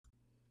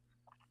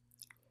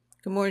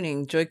Good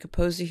morning. Joy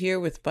Capozzi here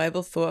with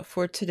Bible Thought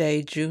for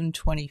today, June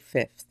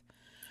 25th.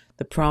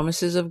 The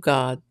Promises of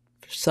God,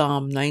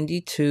 Psalm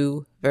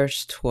 92,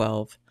 verse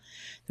 12.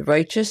 The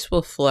righteous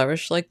will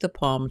flourish like the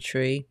palm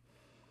tree.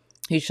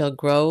 He shall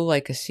grow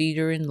like a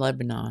cedar in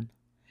Lebanon.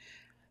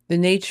 The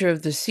nature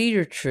of the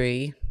cedar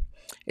tree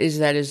is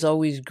that it is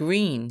always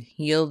green,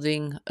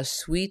 yielding a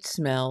sweet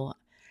smell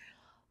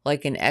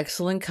like an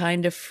excellent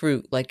kind of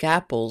fruit, like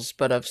apples,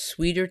 but of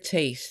sweeter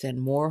taste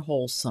and more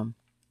wholesome.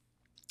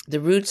 The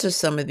roots of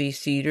some of these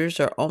cedars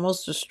are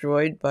almost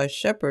destroyed by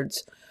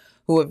shepherds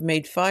who have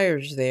made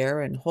fires there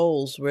and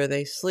holes where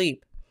they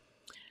sleep.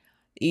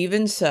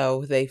 Even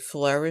so, they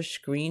flourish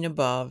green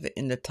above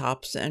in the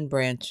tops and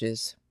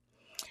branches.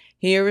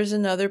 Here is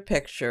another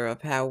picture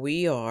of how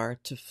we are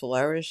to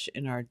flourish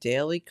in our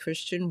daily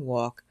Christian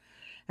walk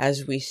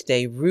as we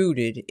stay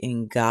rooted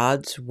in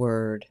God's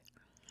Word.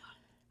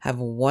 Have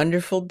a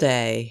wonderful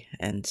day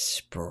and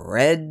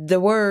spread the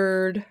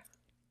word.